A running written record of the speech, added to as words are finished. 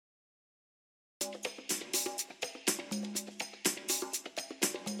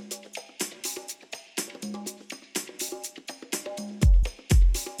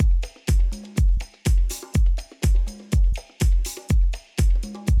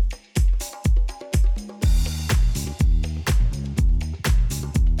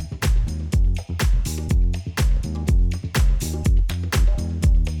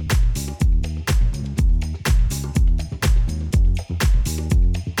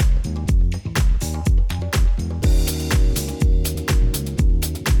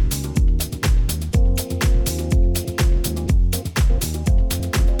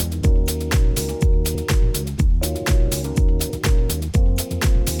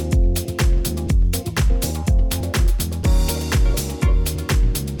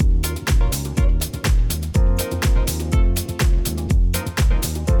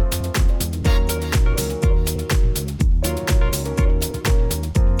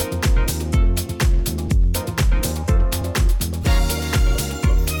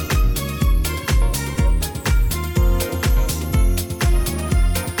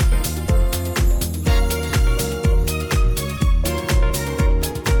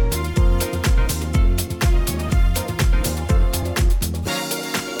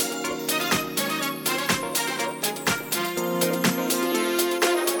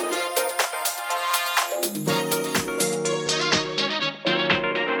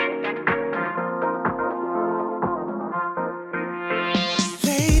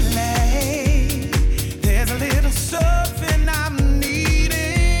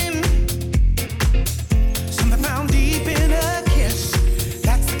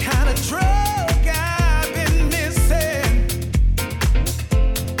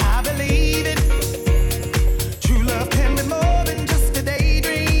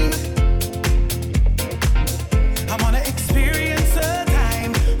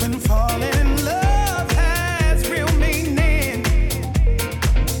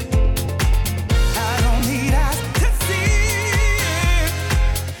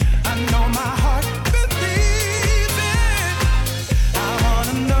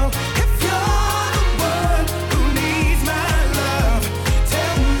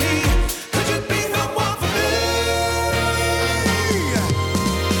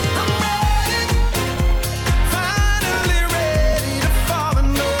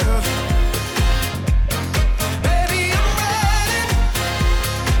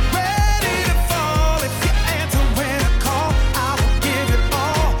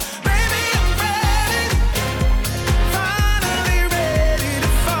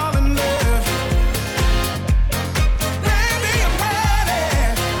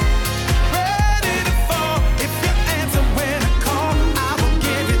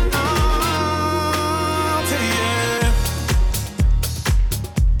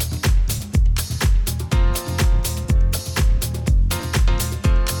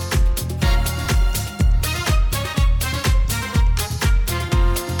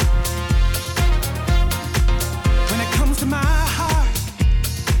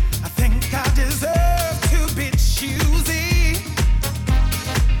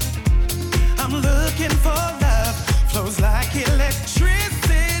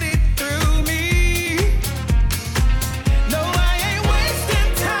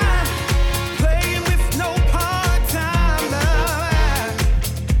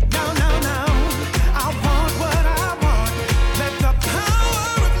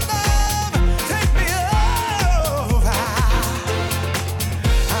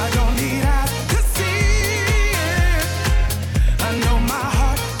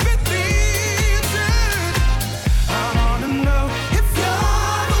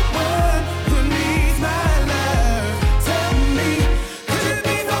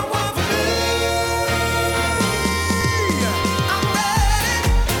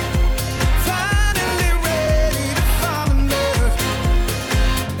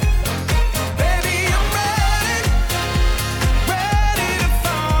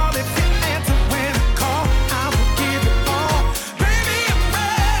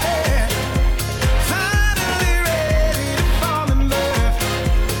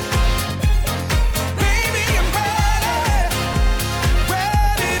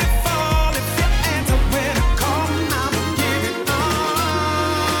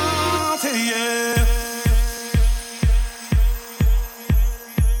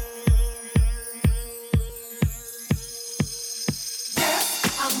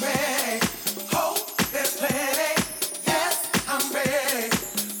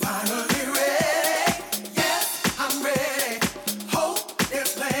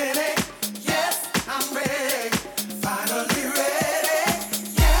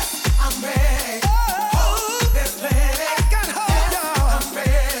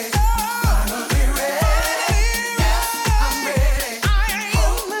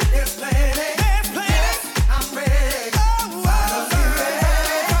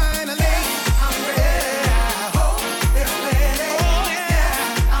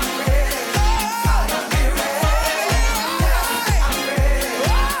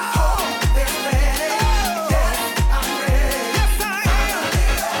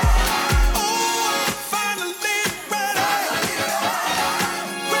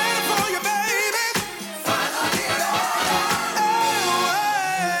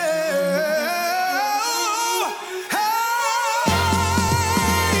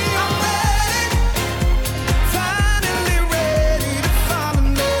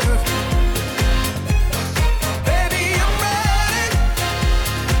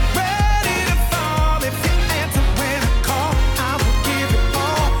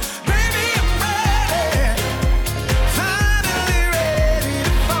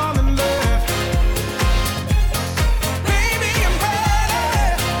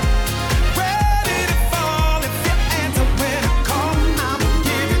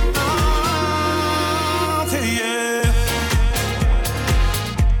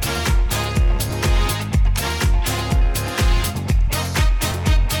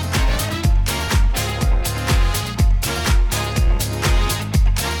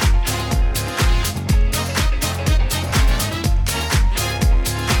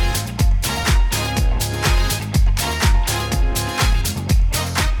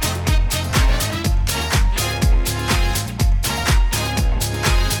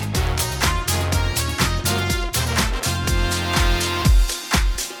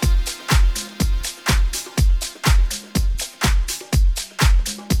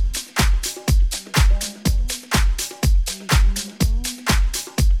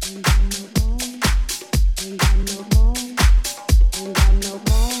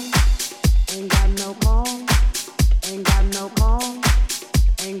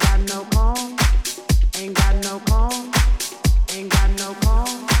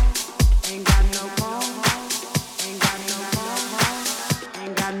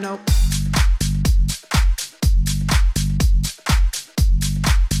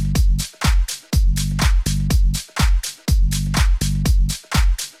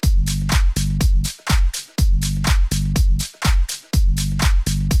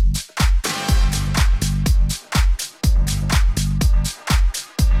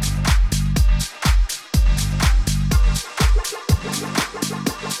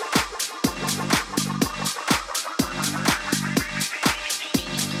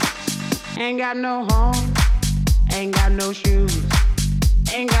Ain't got no home, ain't got no shoes,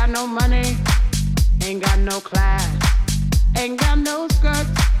 ain't got no money, ain't got no class, ain't got no skirts,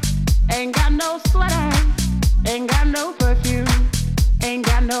 ain't got no sweater, ain't got no perfume, ain't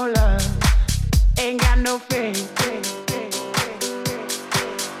got no love, ain't got no faith.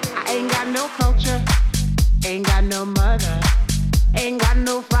 I ain't got no culture, ain't got no mother, ain't got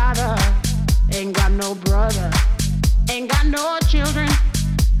no father, ain't got no brother, ain't got no children,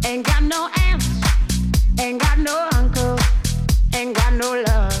 ain't got no aunts, ain't got no uncle, ain't got no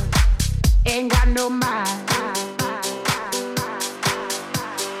love, ain't got no mind.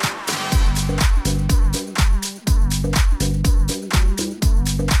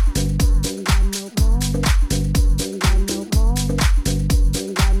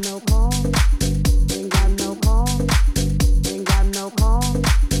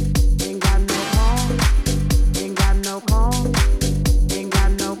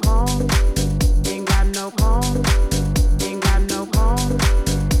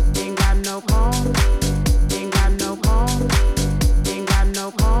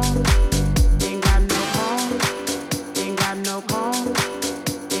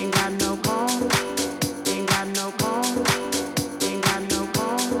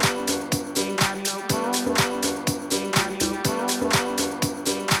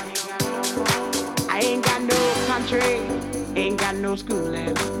 Ain't got no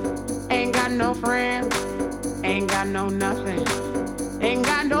schooling, ain't got no friends, ain't got no nothing, ain't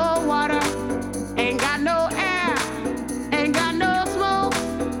got no water, ain't got no air, ain't got no smoke,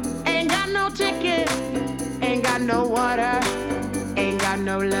 ain't got no ticket, ain't got no water, ain't got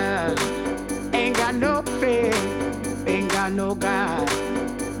no love, ain't got no faith, ain't got no God,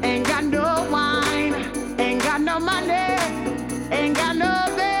 ain't got no wine, ain't got no money, ain't got no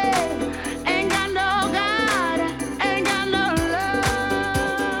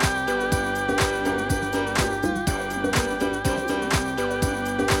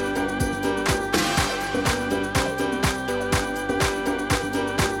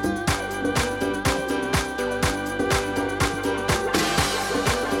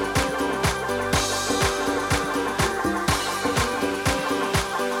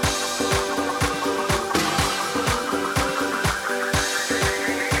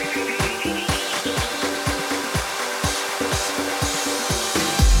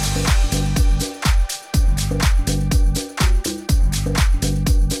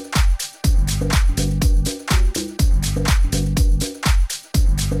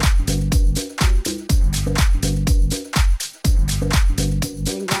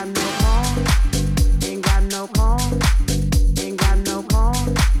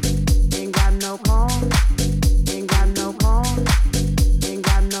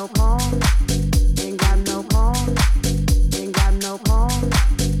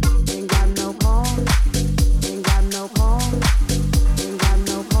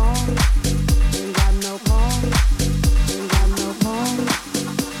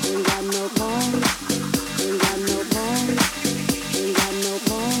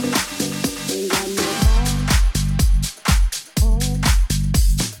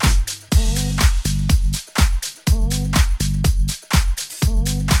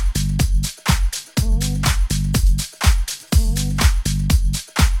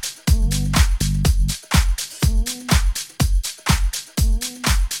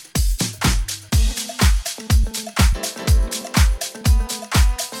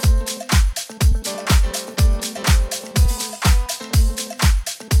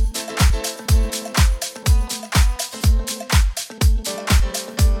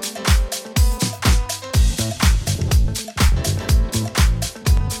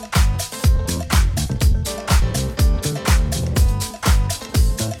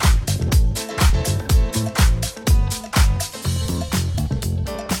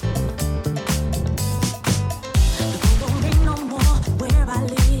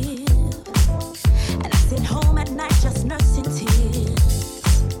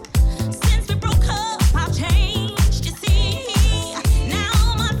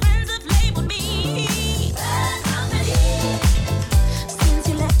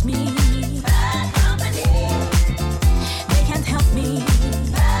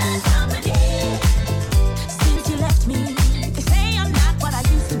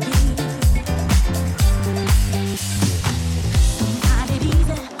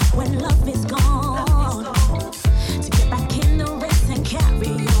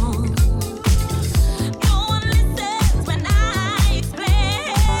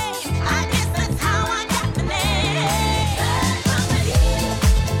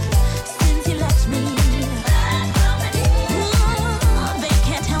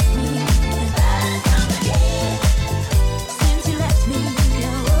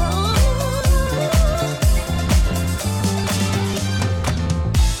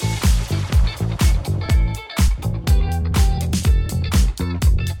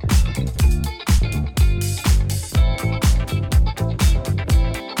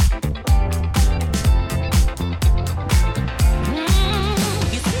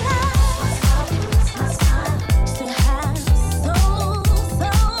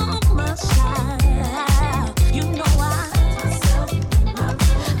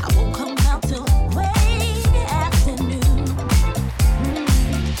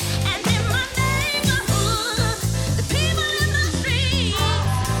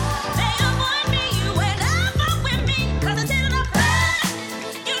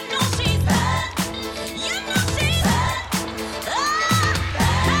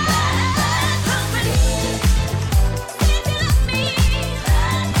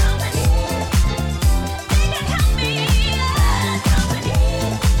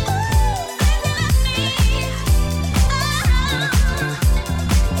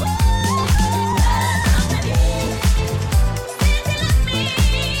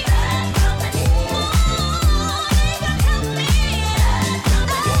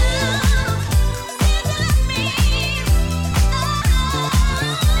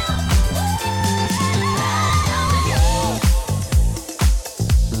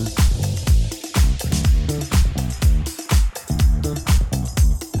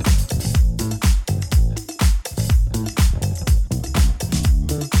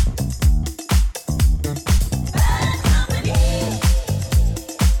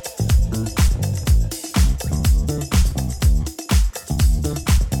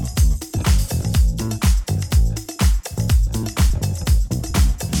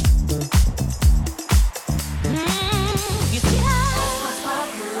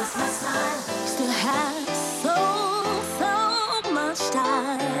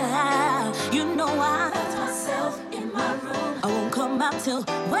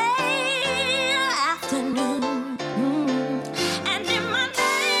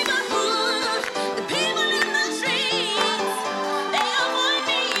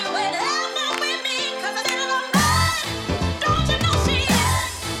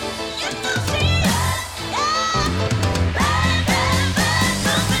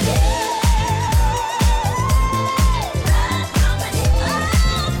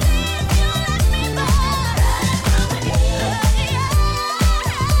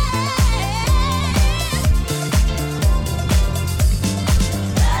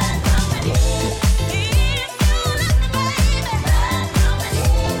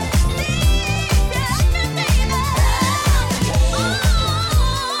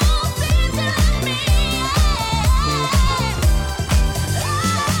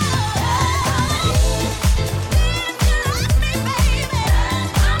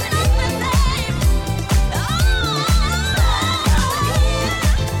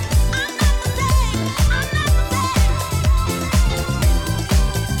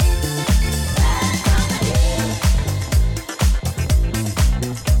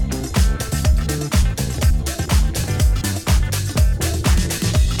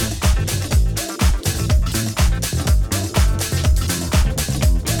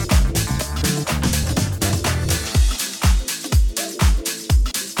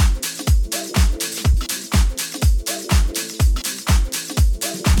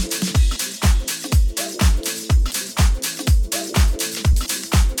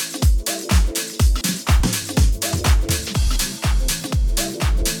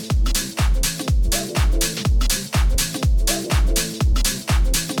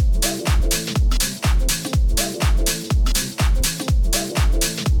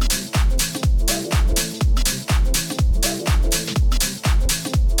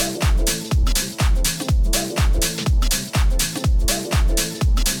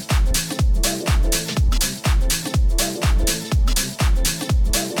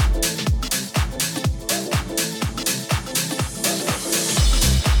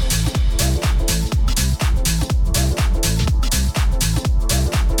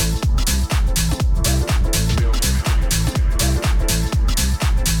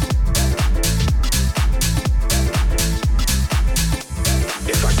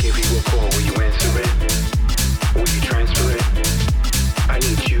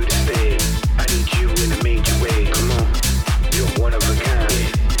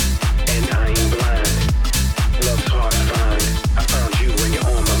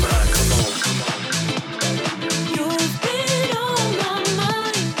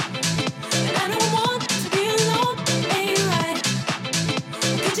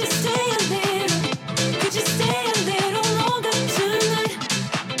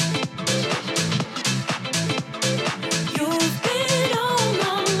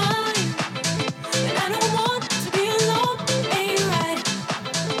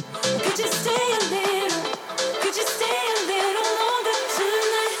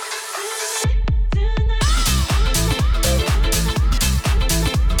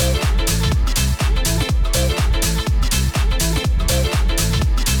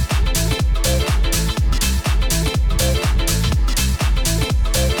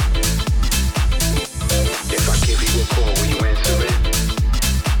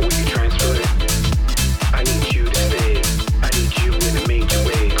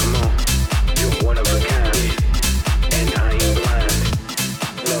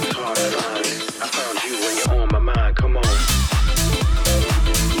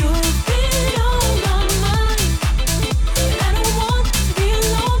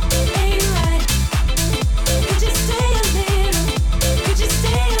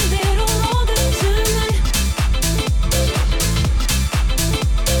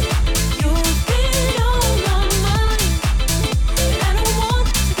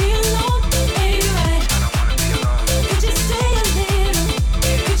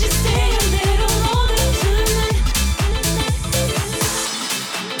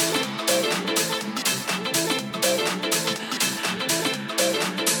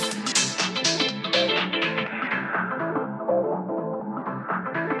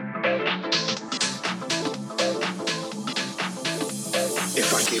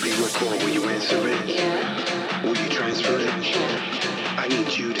Give you a call, will you answer it? Yeah. Will you transfer it? Yeah. I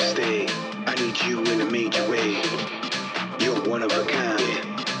need you to stay. I need you in a major way. You're one of a kind,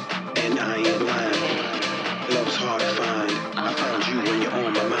 and I ain't blind. Love's hard to find. I found you when you're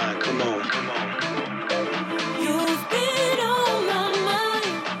on my mind. Come on, come on. You've been on my mind,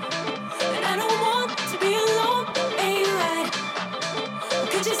 and I don't want to be alone. Ain't right.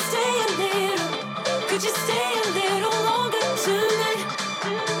 Could you stay a little? Could you stay a little longer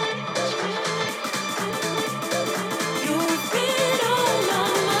tonight?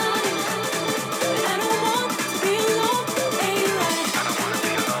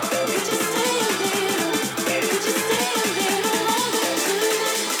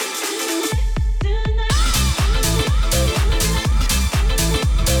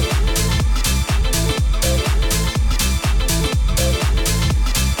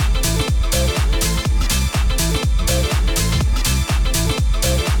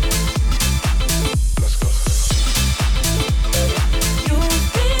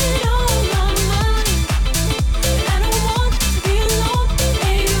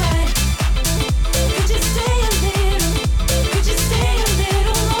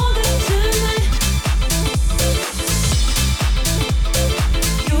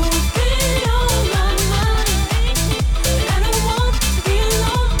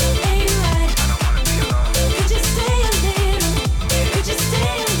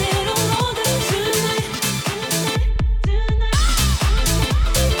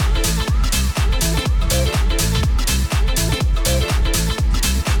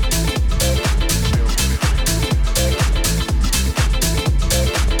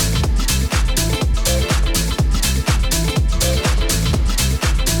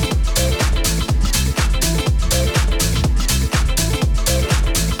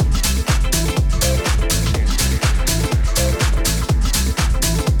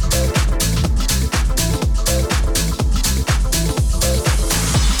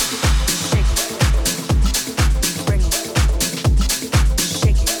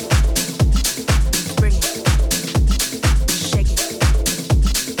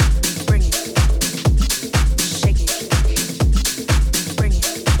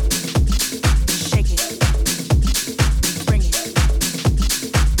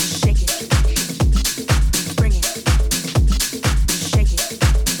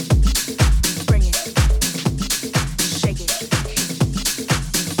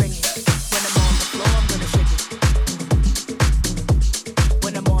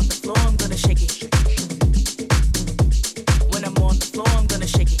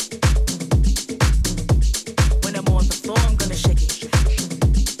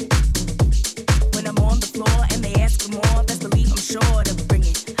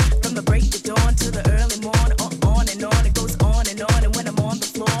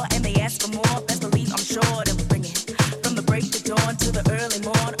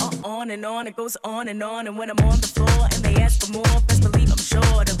 and on, it goes on, and when I'm on the floor and they ask for more, best believe I'm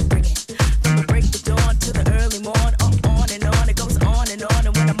sure to bring it. From the break of dawn to the early morn, on and on, it goes on, and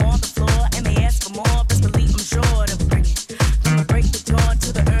when I'm on the floor and they ask for more, best believe I'm sure to bring it. From the break of dawn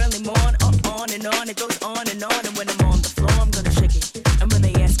to the early morn, on and on, it goes on, and when I'm on the floor, I'm gonna shake it. And when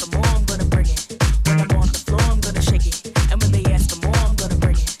they ask for more, I'm gonna bring it. When I'm on the floor, I'm gonna shake it. And when they ask for more, I'm gonna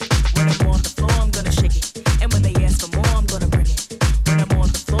bring it. When I'm on the floor, I'm gonna shake it. And when they ask for more, I'm gonna bring it. When I'm on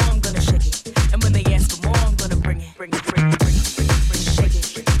the floor, I'm gonna shake it. And when they ask for more, I'm gonna bring it. Bring it, bring it, bring it, bring it, shake it.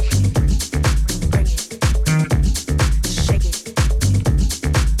 Bring it. Shake it.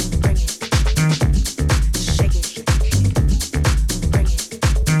 Bring it. Shake it. Bring it.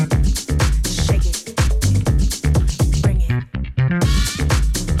 Shake it. Bring it.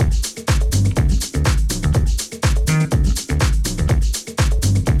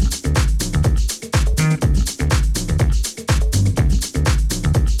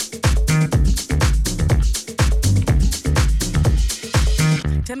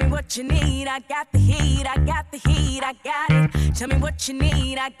 Tell me what you need, I got the heat, I got the heat, I got it. Tell me what you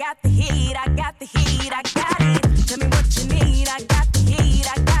need, I got the heat, I got the heat, I got it. Tell me what you need, I got the heat,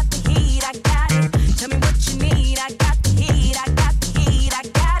 I got the heat, I got it. Tell me what you need, I got the heat, I got the heat, I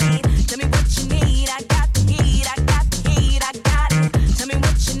got it. Tell me what you need, I got the heat, I got the heat, I got it. Tell me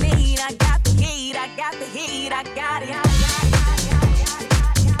what you need, I got the heat, I got the heat, I got it.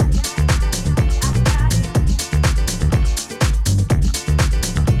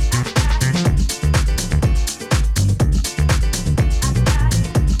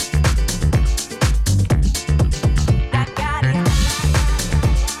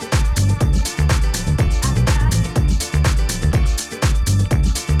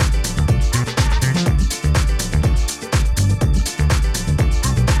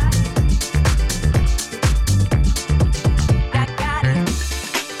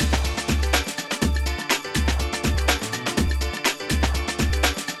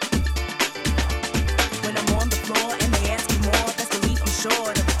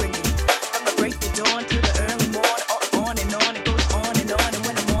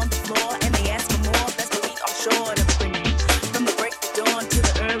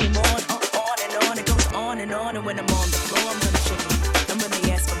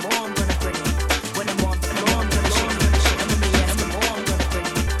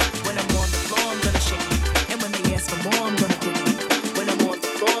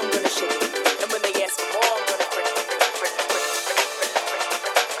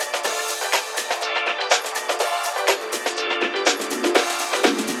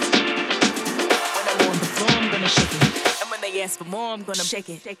 Ask for more, I'm gonna shake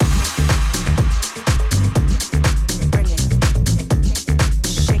it. Bring it.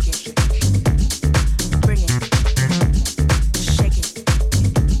 Shake it. Bring it. Shake it.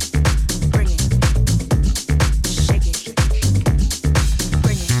 Bring it. Shake it.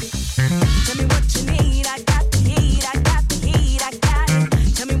 Bring it. Tell me what you need, I got the heat, I got the heat, I got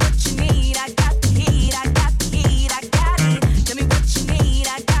it. Tell me what you need, I got the heat, I got the heat, I got it. Tell me what you need,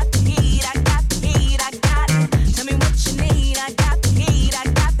 I got the heat, I got the heat, I got it. Tell me what you need, I got the heat, I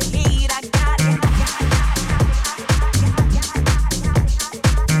got the heat,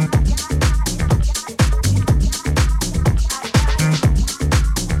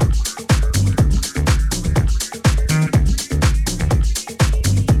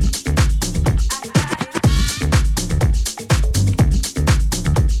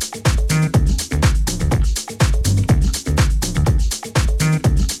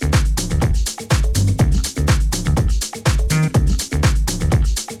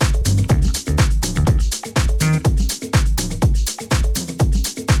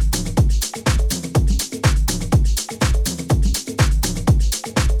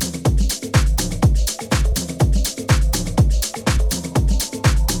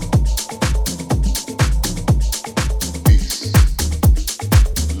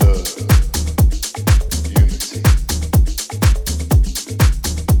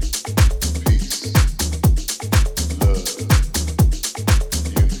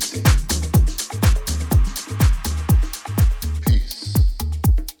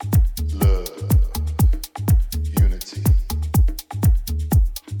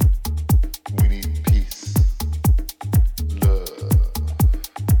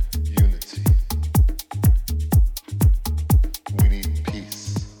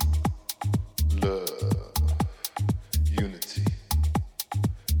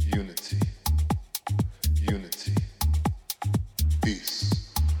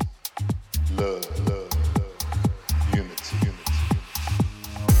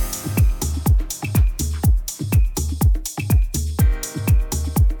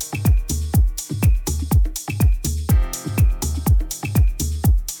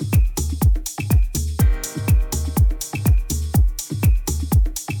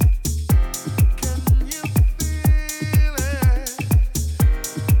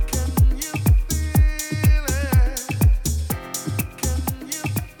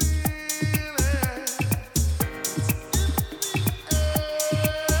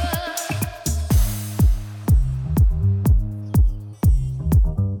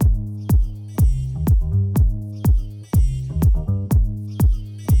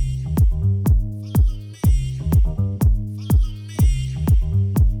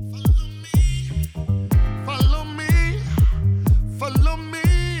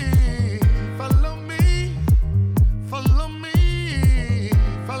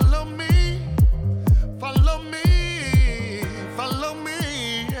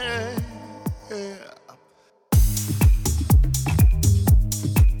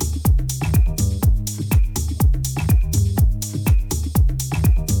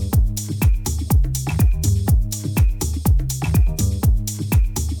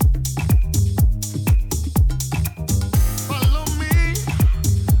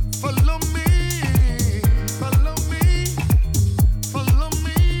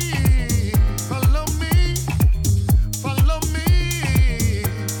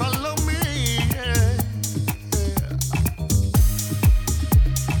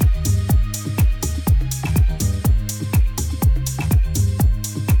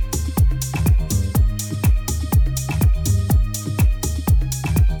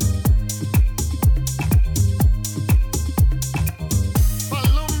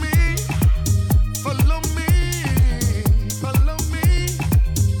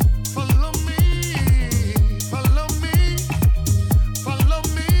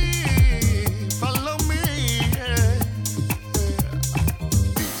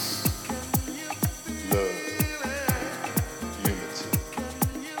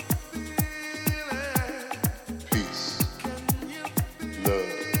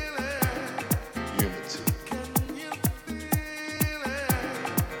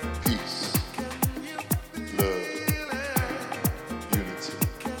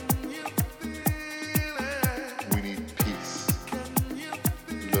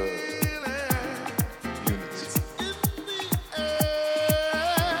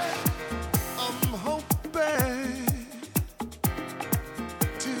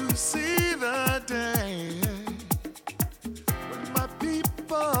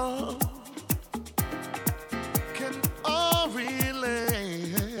 people can all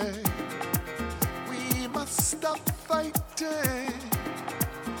relate. We must stop fighting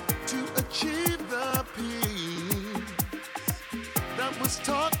to achieve the peace that was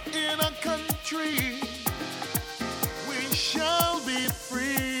taught in our country. We shall be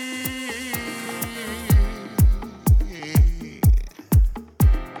free.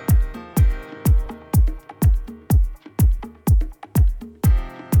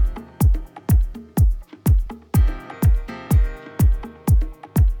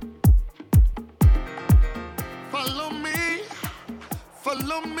 Follow me,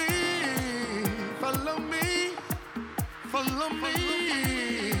 follow me, follow me, follow me,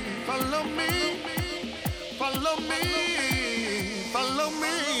 follow me, follow me, follow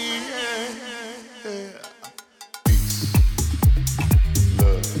me. Yeah. Peace,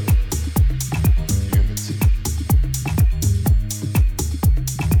 love, unity.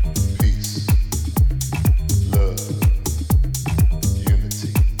 Peace, love, unity.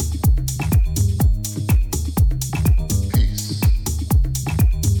 Peace,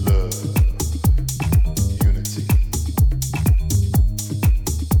 love, unity.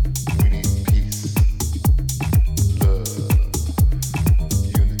 We need peace, love,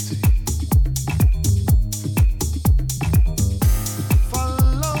 unity.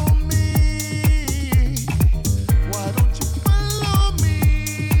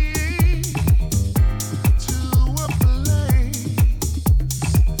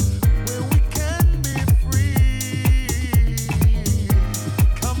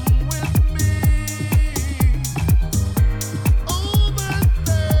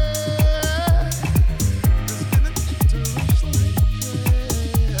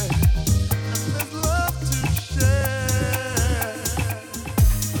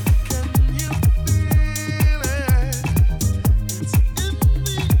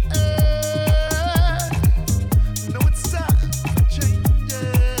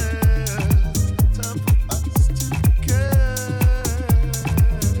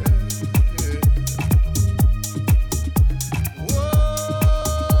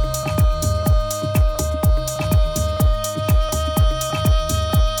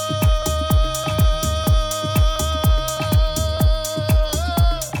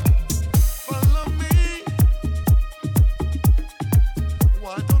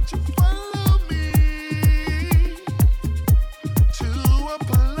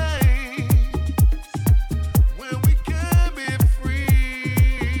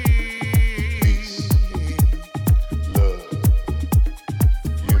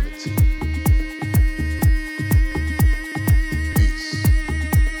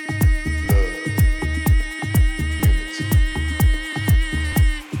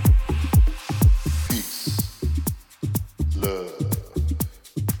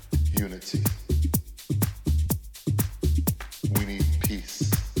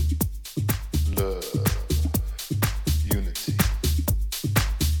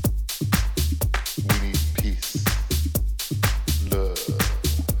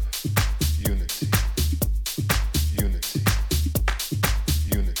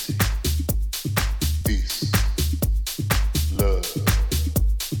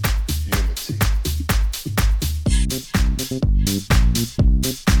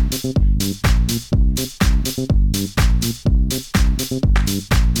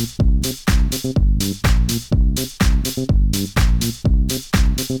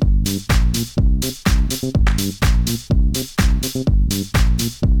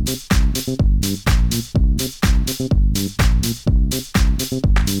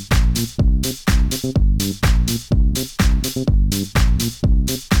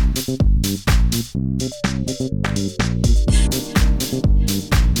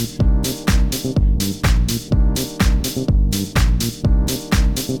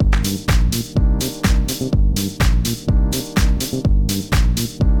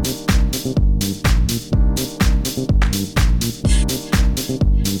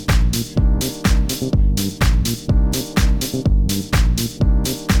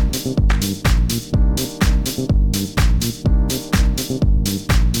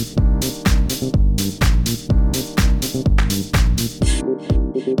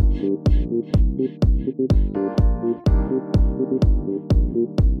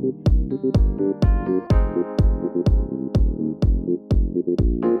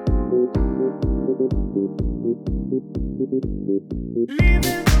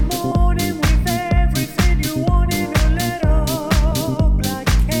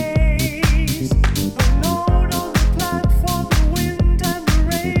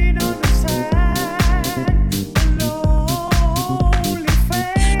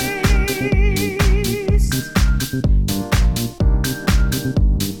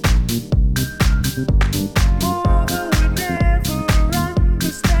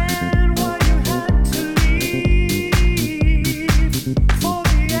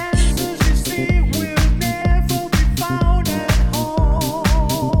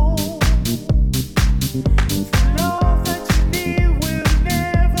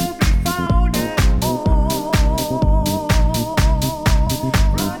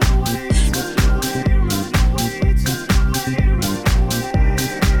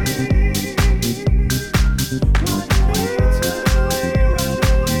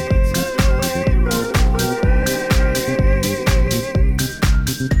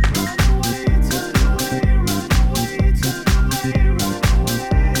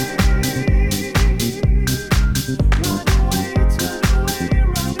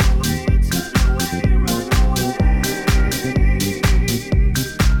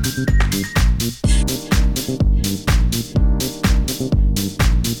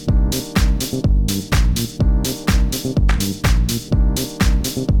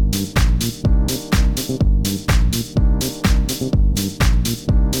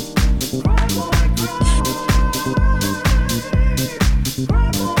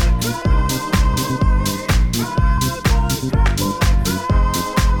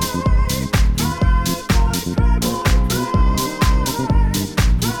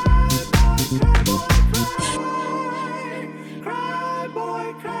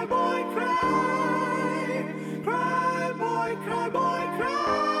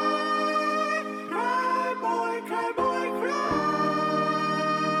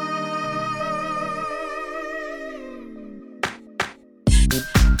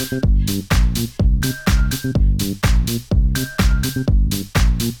 Make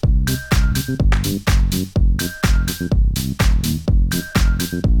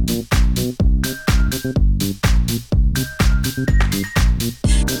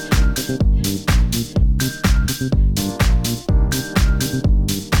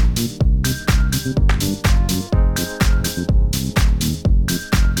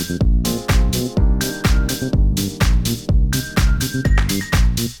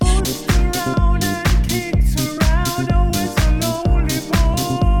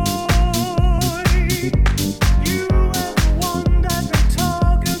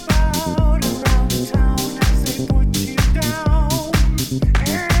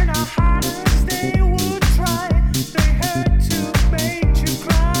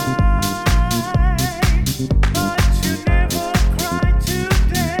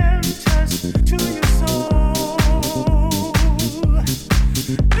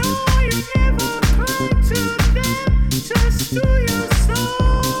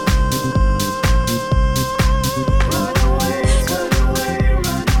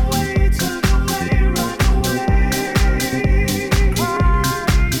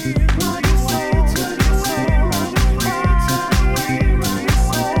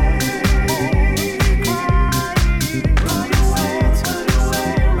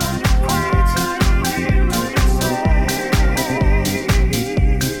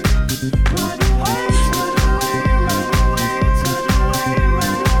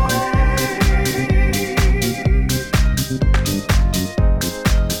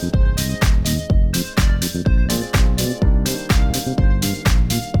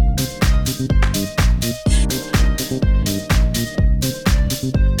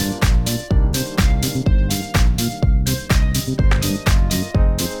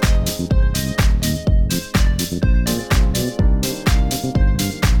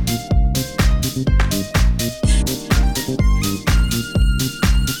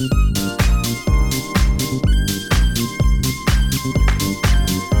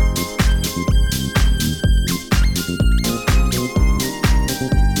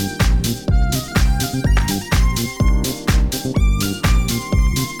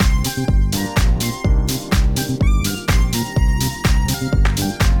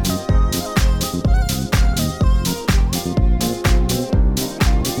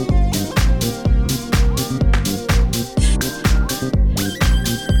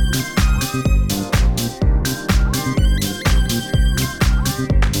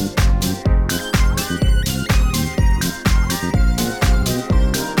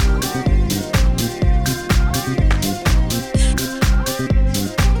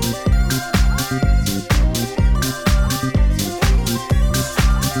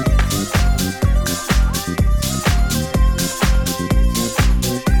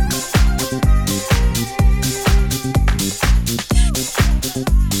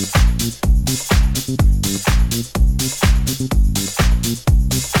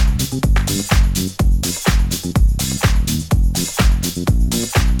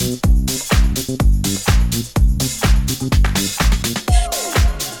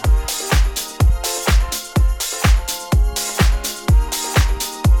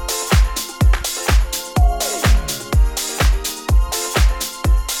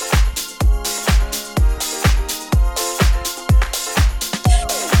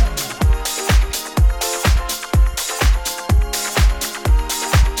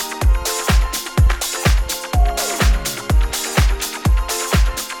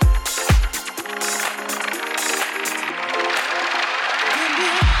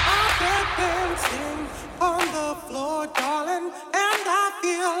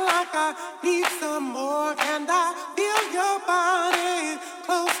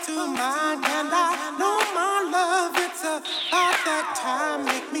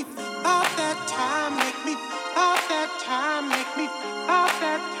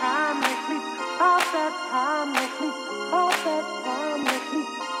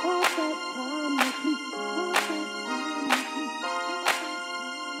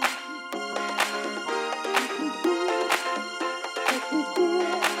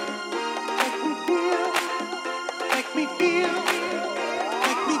me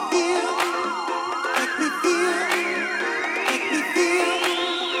feel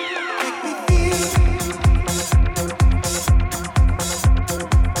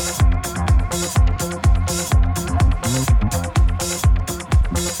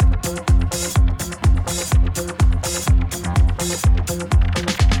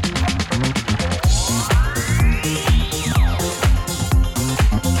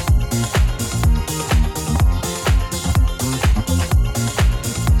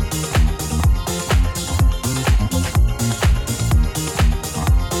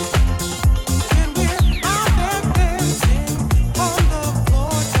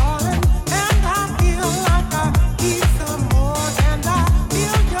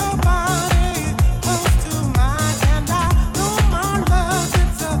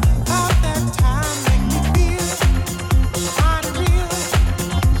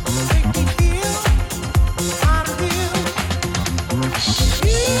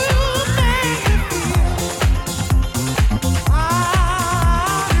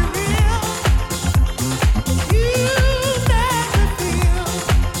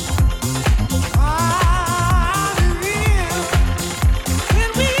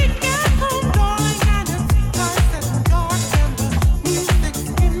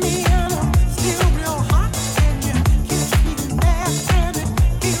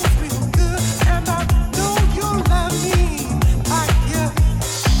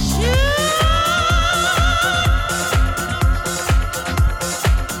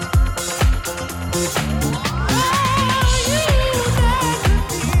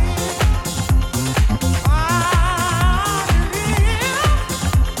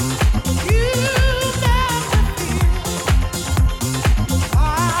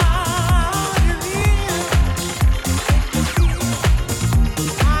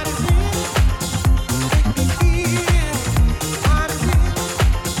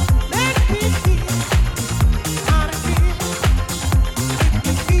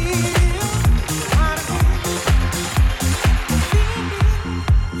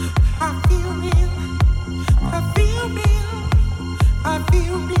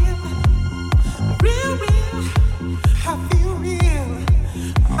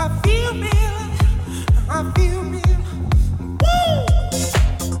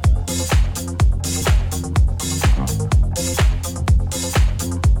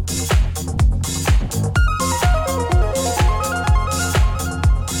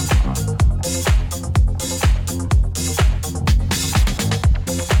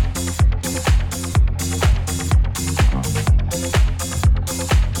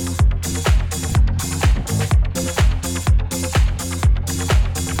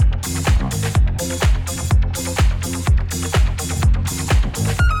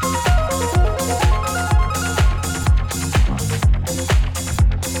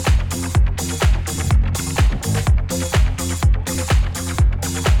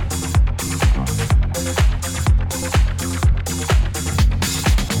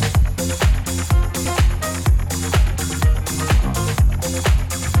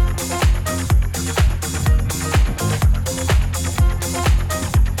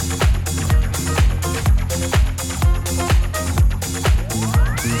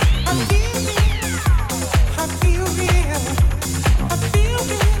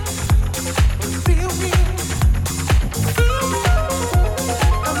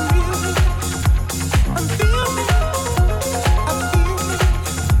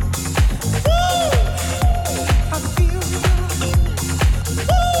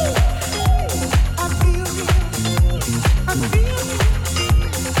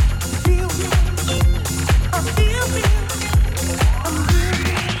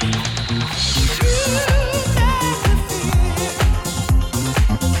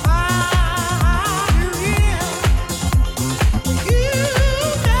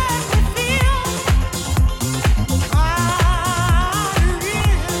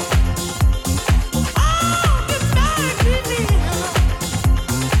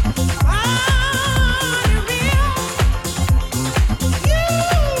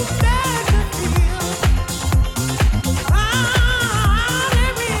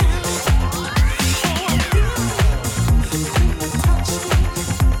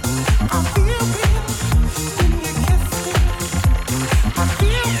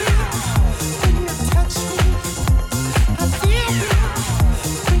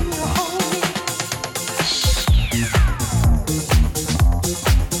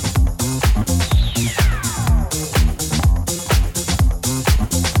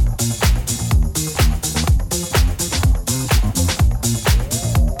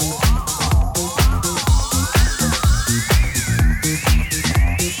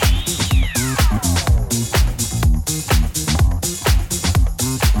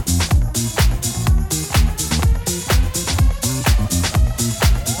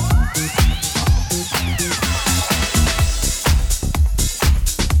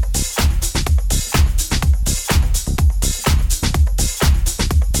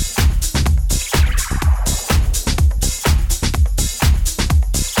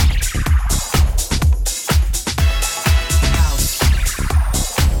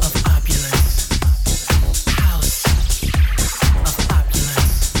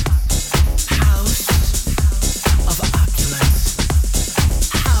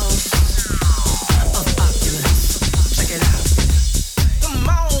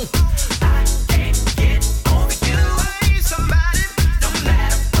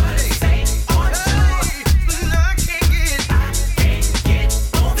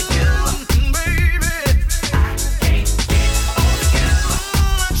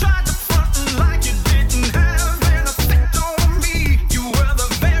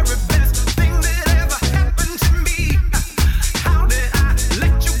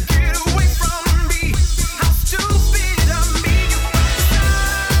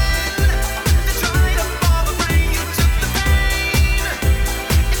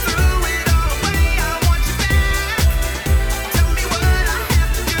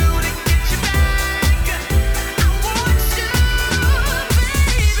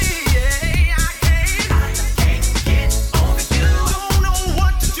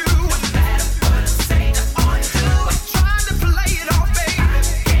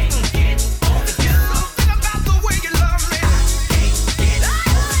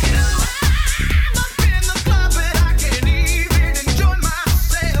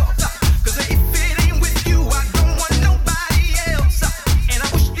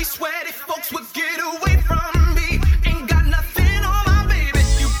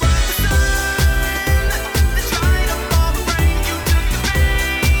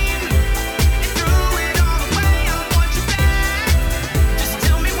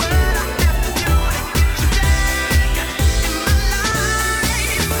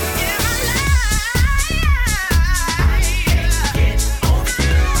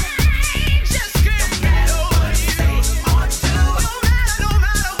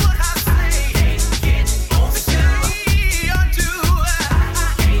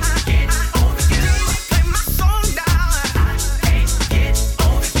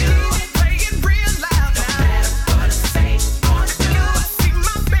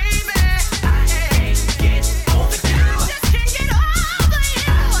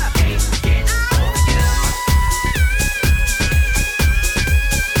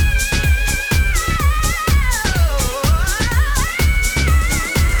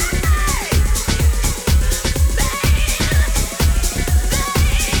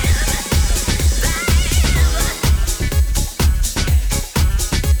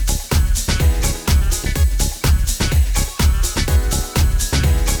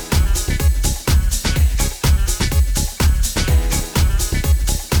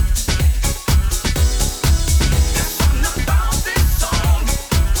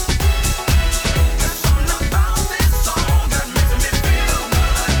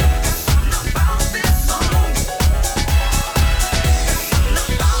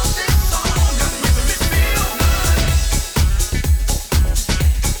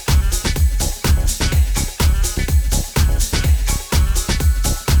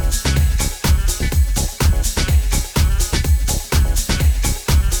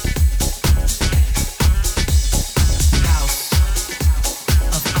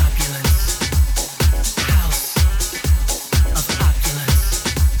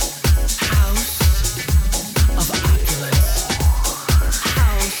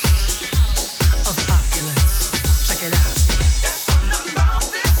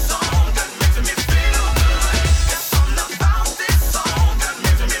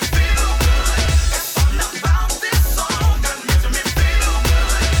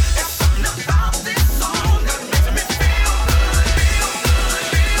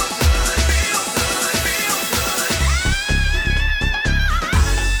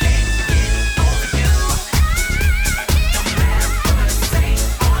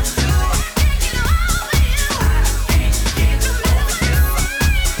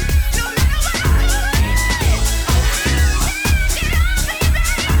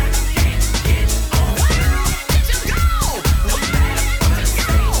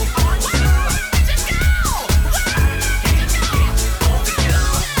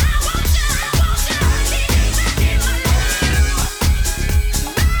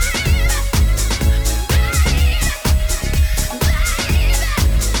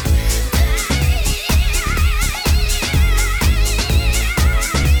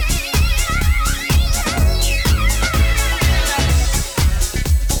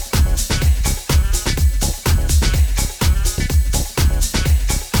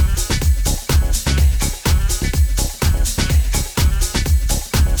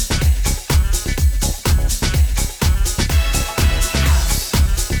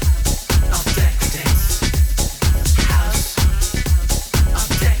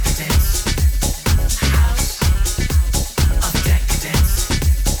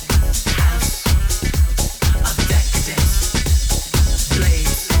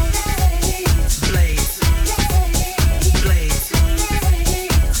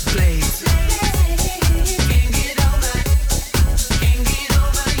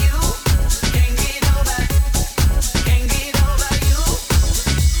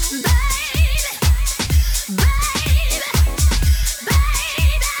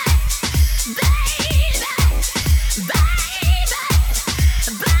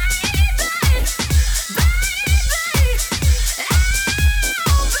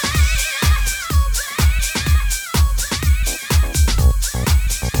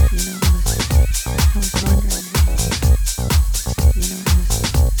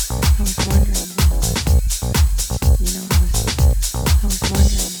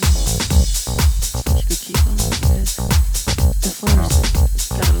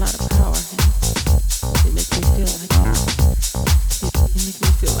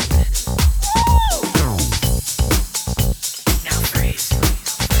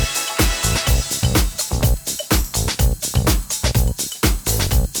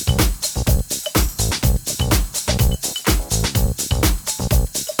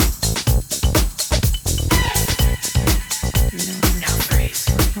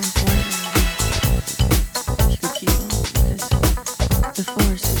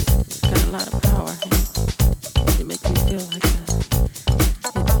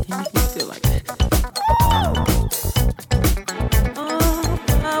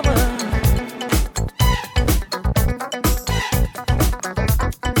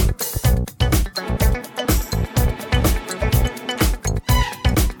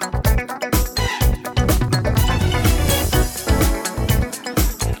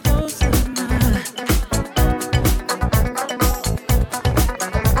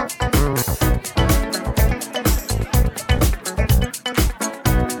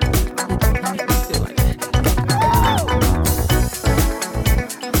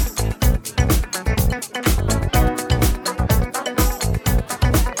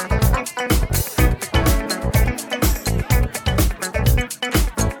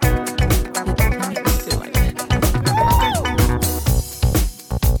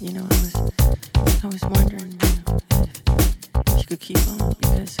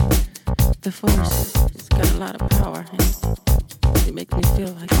force. It's got a lot of power. And it makes me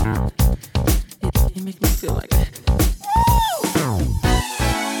feel like it makes me feel like that.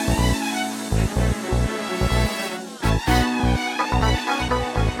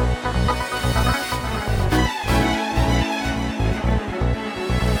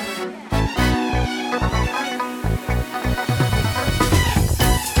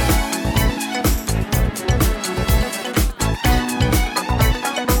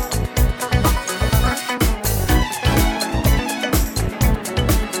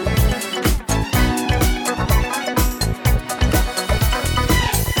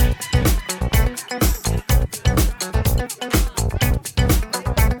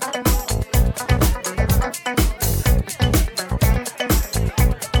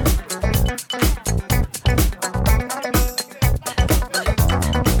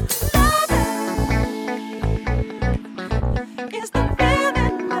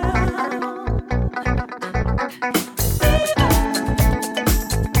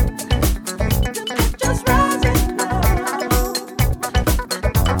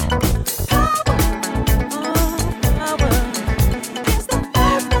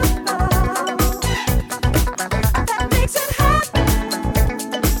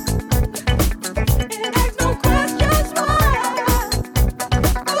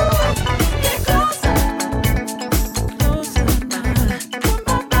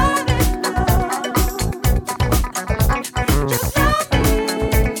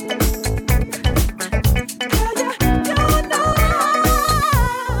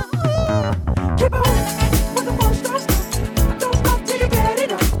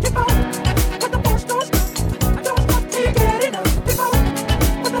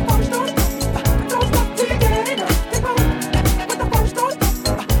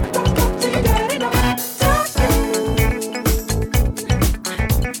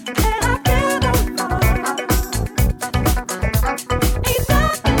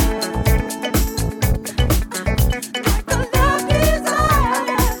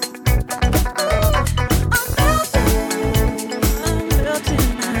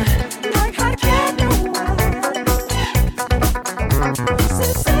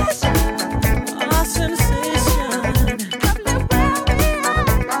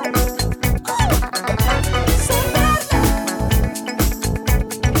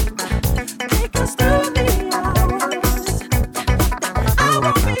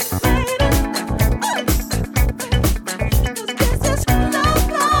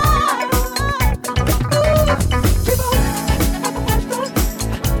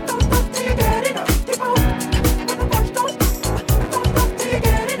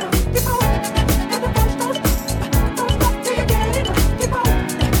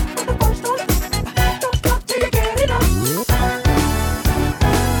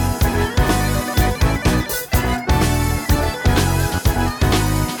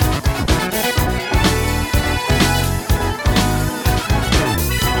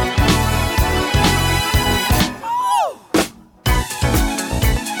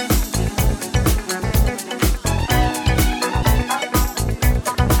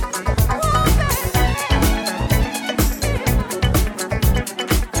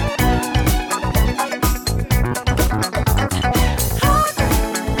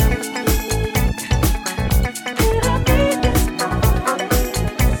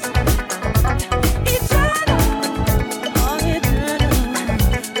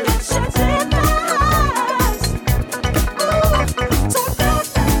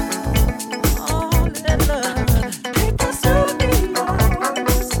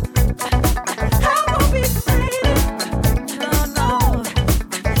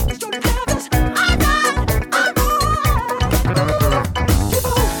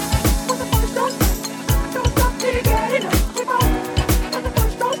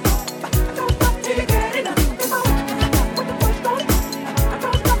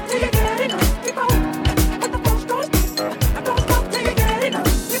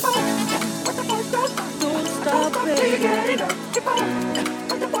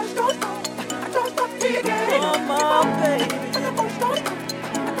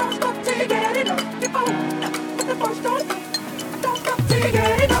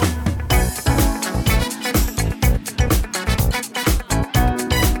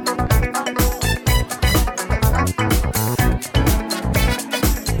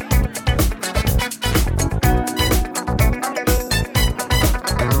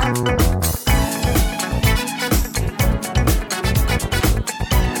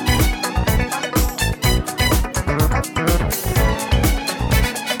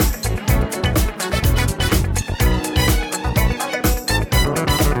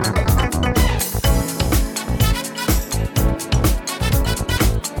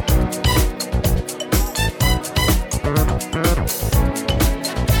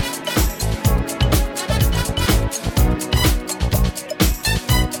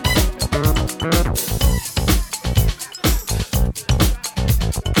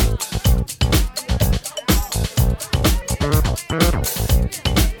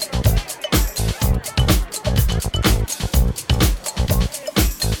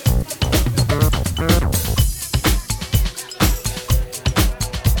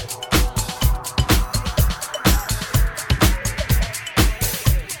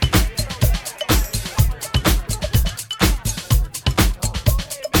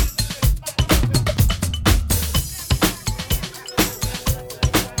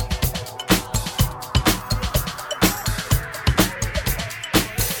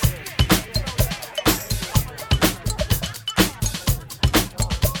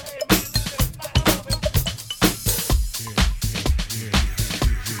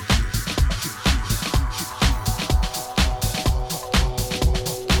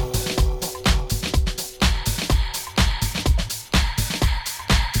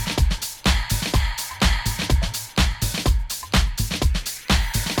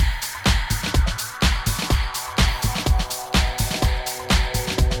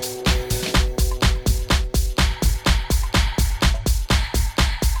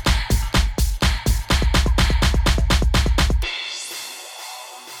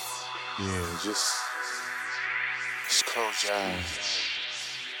 giants.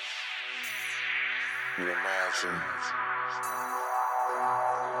 And imagine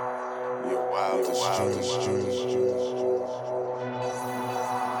your wildest dreams.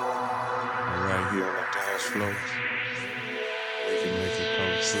 And right here on the dance floor, we can make it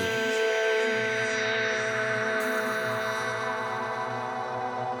come true.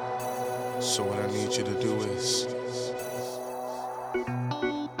 So what I need you to do is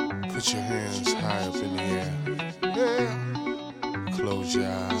put your hands high up in the air. Yeah. Close your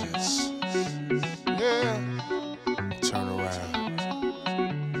eyes. Yeah. Turn around.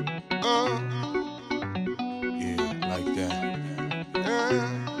 Yeah, like that. Yeah.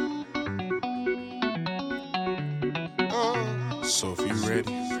 So if you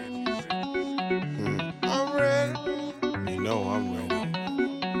ready, I'm ready. You know I'm ready.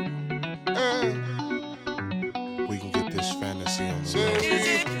 We can get this fantasy on the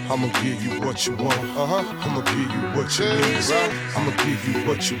road. I'ma give you what you want. I'ma give you what you need. I'ma give you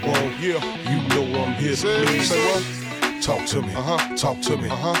what you want. Yeah, you know I'm here to please. Say what? Talk to me. Talk to me.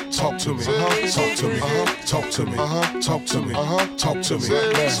 Talk to me. Talk to me. Talk to me. Talk to me. Talk to me.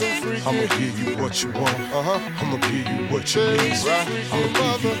 I'ma give you what you want. I'ma give you what you need. I'ma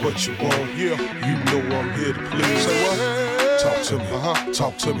give you what you want. Yeah, you know I'm here to please. Say what? Talk to me,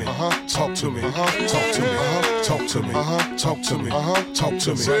 talk to me, talk to me, talk to me, talk to me, talk to me, talk to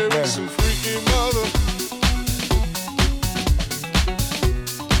me. Say some freaky mother.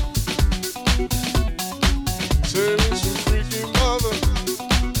 Say some freaky mother.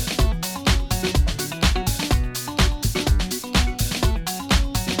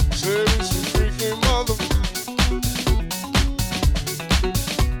 Say some freaky mother.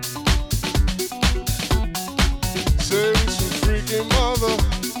 Say some freaky mother.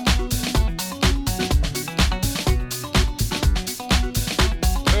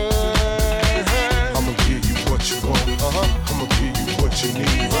 I'ma give you what you want. I'ma give you what you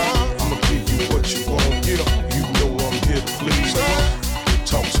need. I'ma give you what you want. Yeah, you know I'm here to please.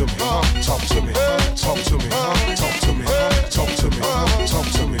 Talk to me, talk to me, talk to me, talk to me, talk to me, talk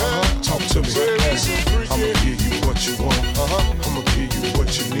to me, talk to me. I'ma give you what you want. I'ma give you what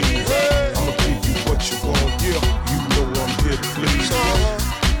you need. I'ma give you what you want. Yeah, you know I'm here to please.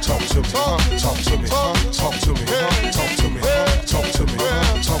 Talk to me, talk to me, talk to me, talk to me, talk to me,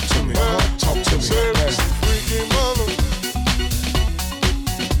 talk to me, talk to me. Freaky mother.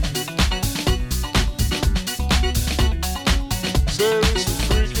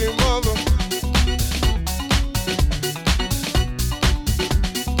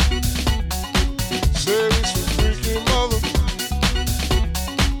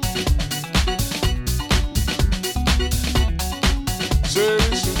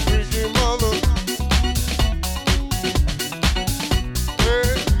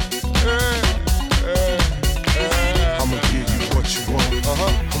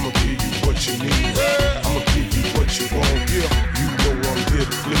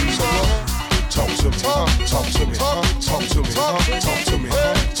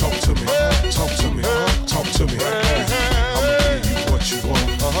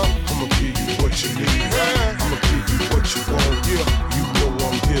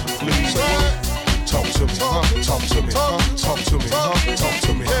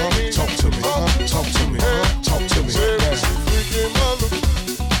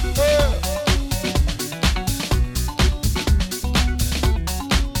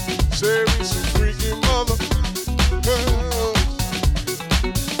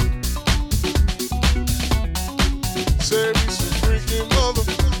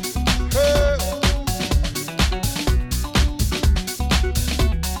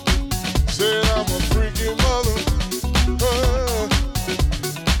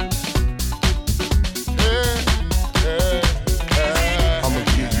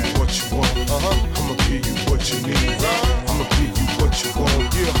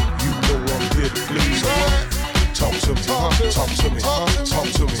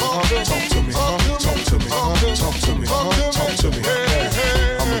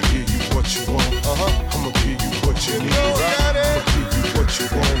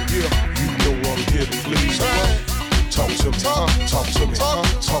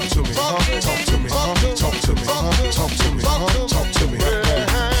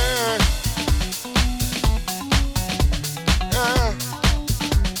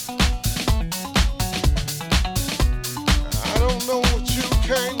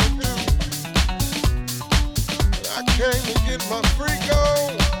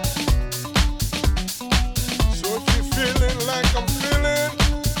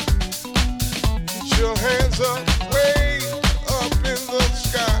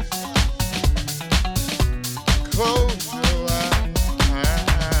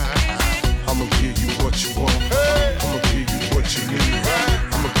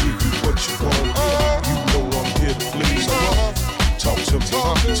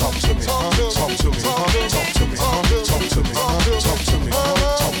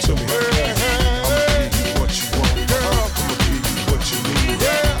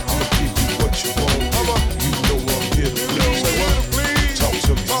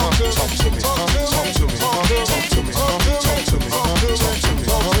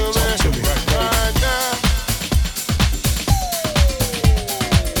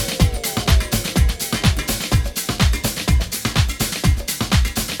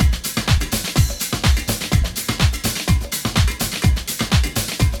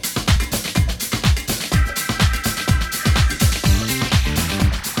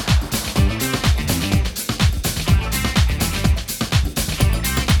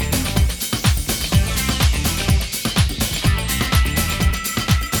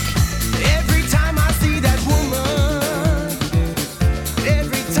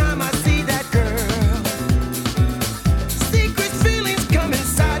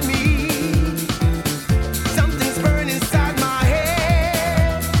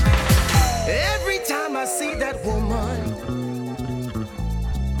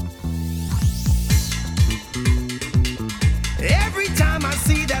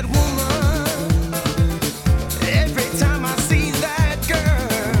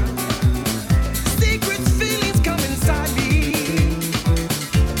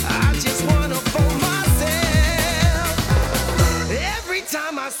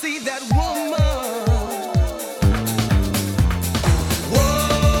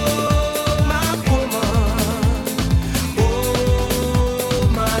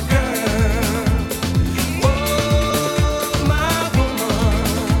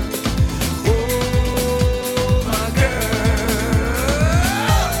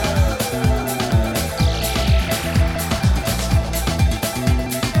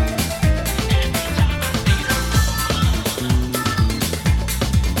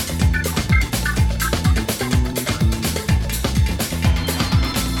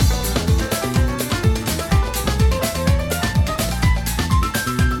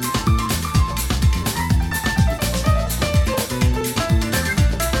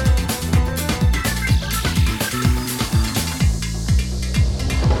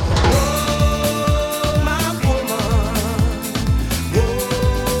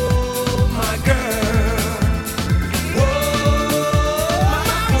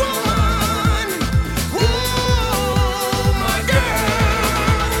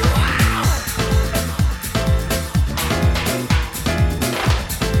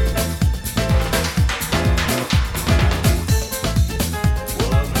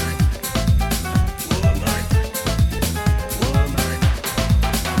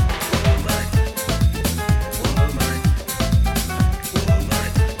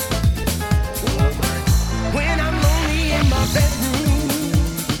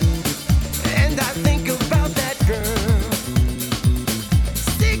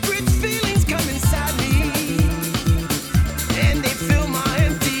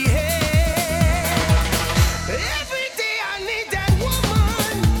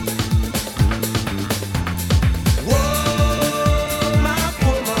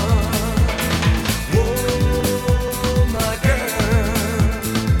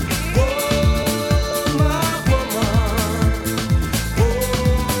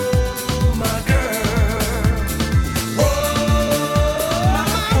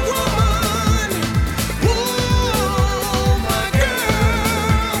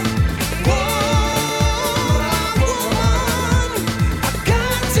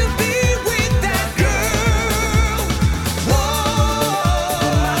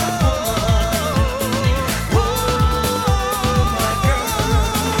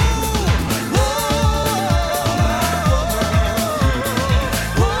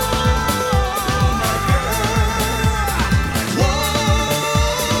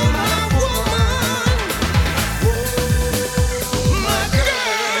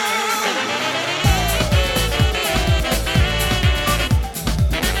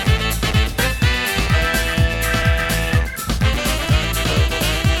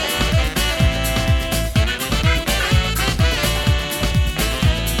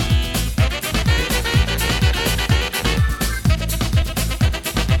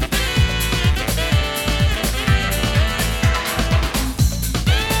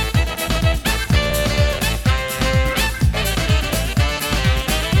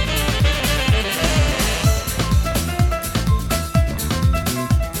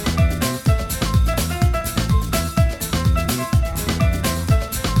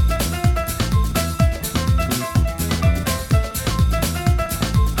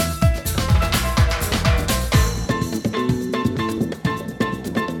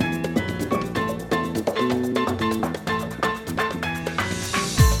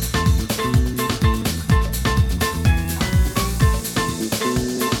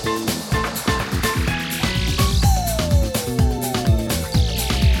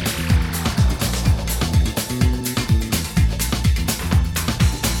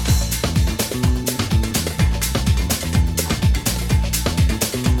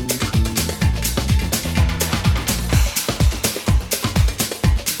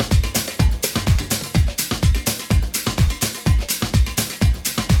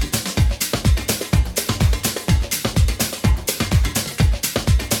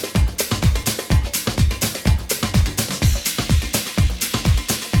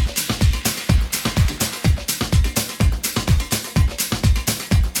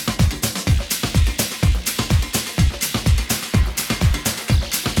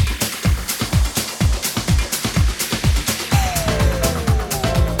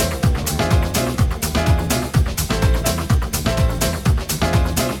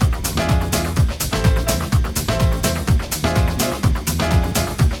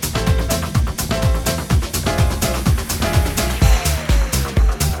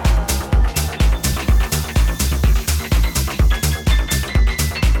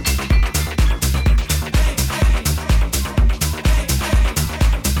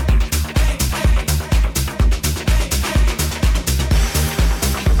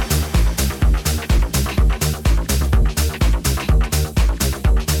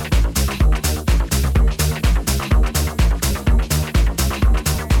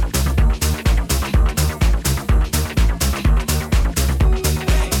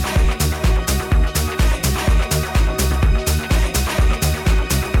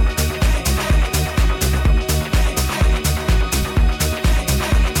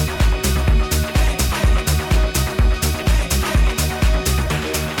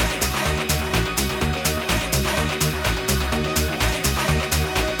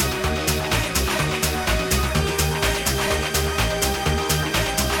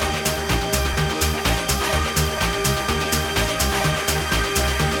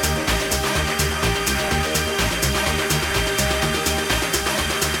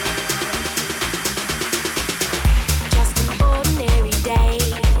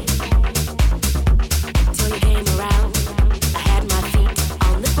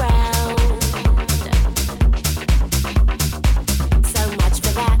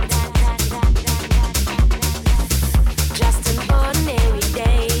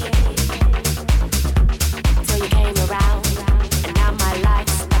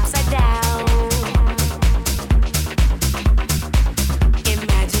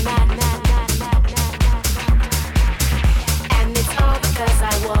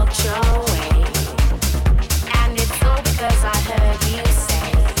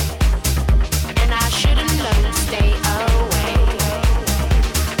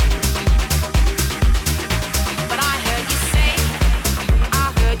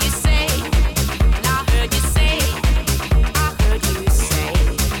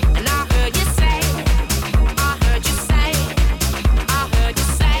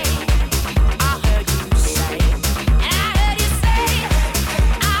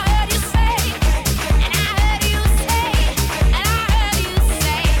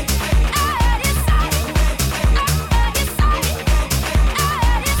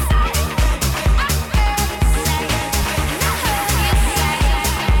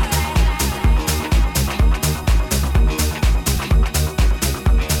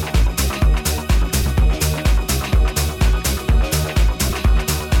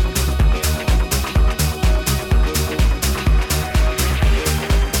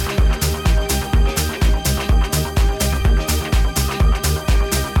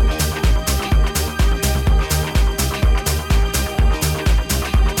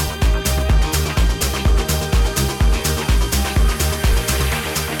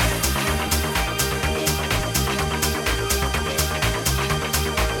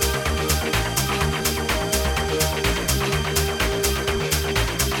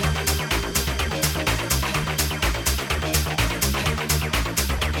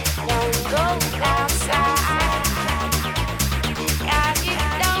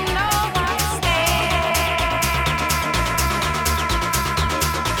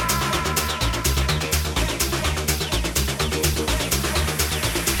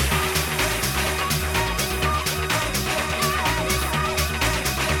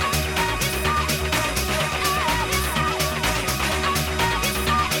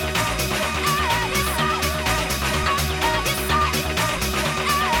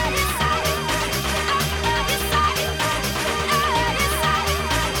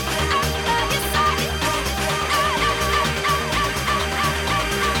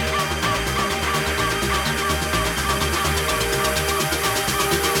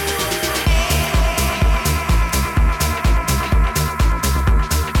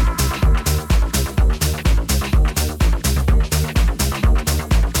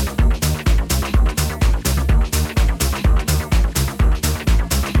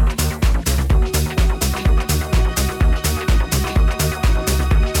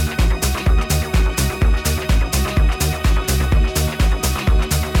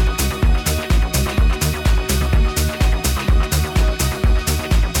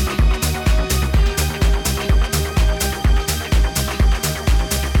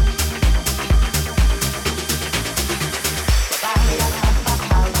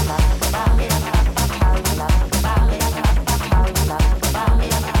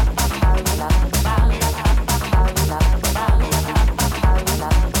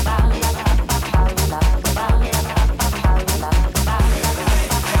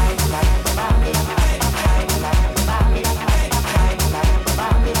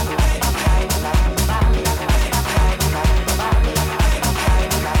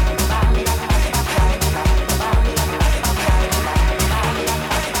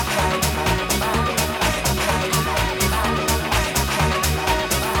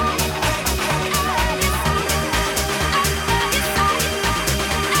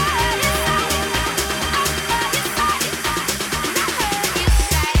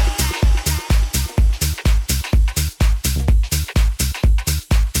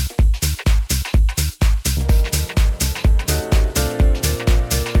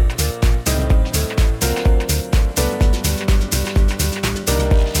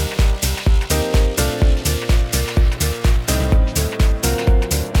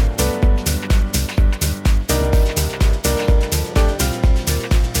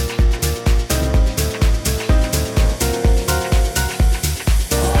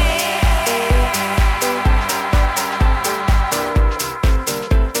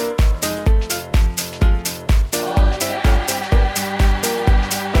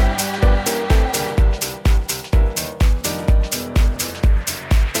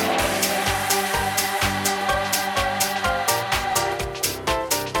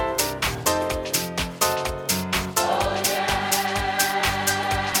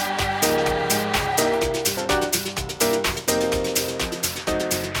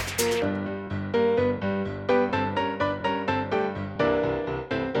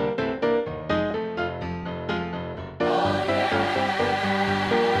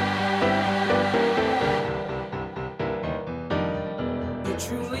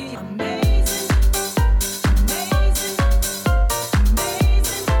 truly amazing.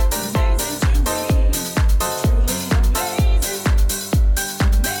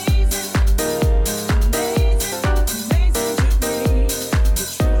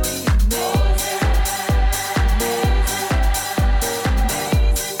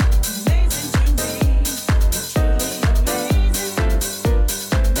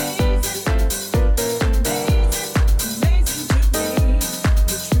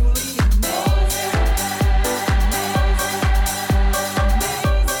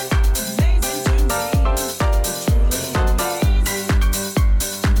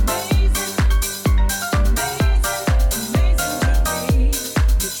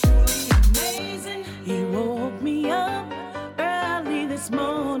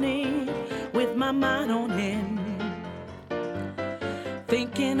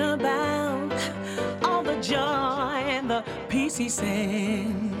 He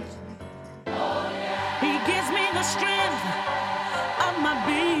sends. He gives me the strength of my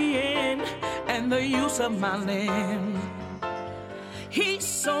being and the use of my limbs. He's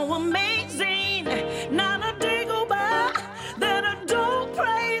so amazing, not a day go by that I don't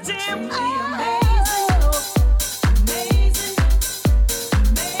praise him.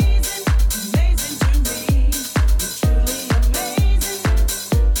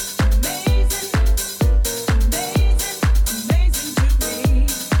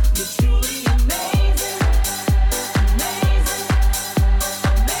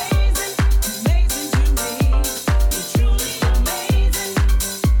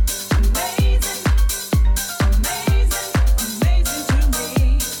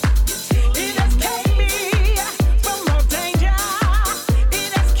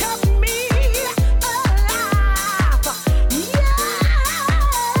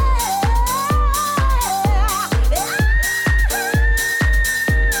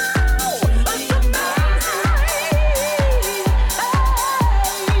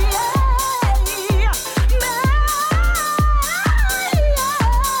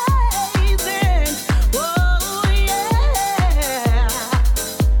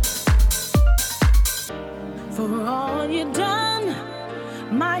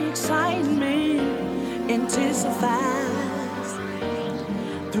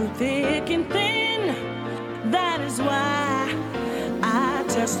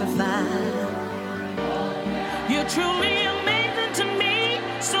 You're truly amazing to me,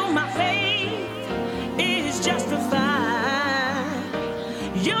 so my faith is justified.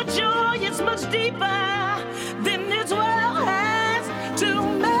 Your joy is much deeper